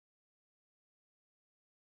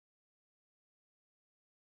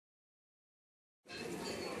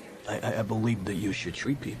I believe that you should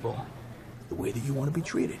treat people the way that you want to be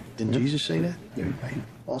treated. Didn't Jesus say that? Yeah. Right.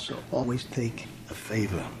 Also, always take a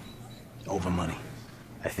favor over money.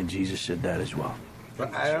 I think Jesus said that as well.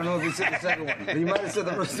 But I don't know if he said the second one, but he might have said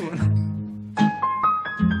the first one.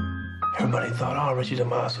 Everybody thought, oh, Richie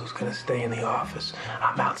DeMasso's gonna stay in the office.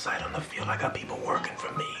 I'm outside on the field. I got people working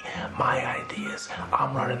for me. My ideas.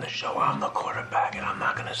 I'm running the show. I'm the quarterback, and I'm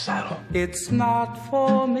not gonna settle. It's not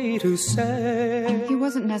for me to say. He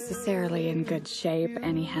wasn't necessarily in good shape,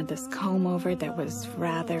 and he had this comb-over that was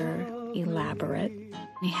rather elaborate.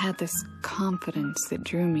 He had this confidence that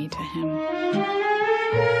drew me to him.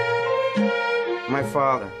 My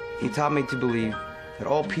father, he taught me to believe that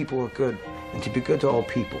all people are good and to be good to all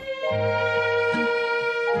people.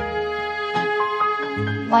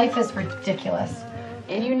 Life is ridiculous.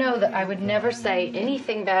 And you know that I would never say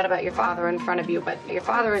anything bad about your father in front of you, but your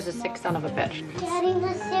father is a sick son of a bitch. Daddy's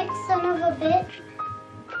a sick son of a bitch?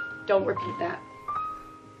 Don't repeat that.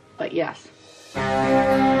 But yes.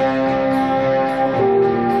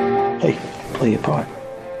 Hey, play your part.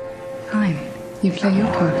 Fine. You play your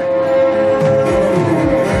part.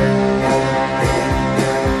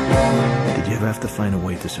 Did you ever have to find a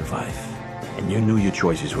way to survive? And you knew your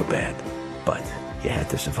choices were bad, but you had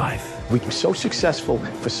to survive. We were so successful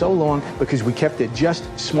for so long because we kept it just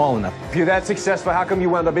small enough. If you're that successful, how come you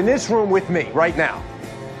wound up in this room with me right now,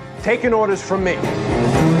 taking orders from me? Did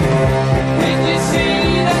you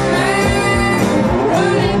see that man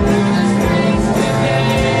running through the streets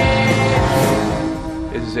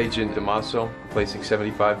today? This is Agent DeMasso placing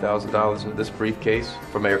 $75,000 into this briefcase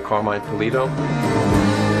for Mayor Carmine Polito.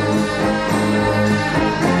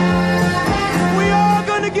 We are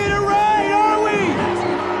gonna get it right, are we?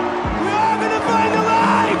 We are gonna find the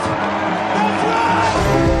light! That's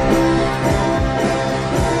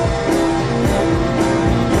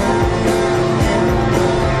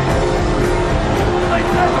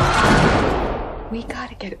We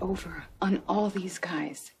gotta get over on all these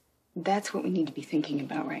guys. That's what we need to be thinking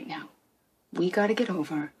about right now. We gotta get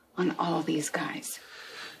over on all these guys.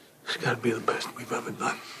 It's gotta be the best we've ever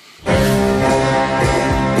done.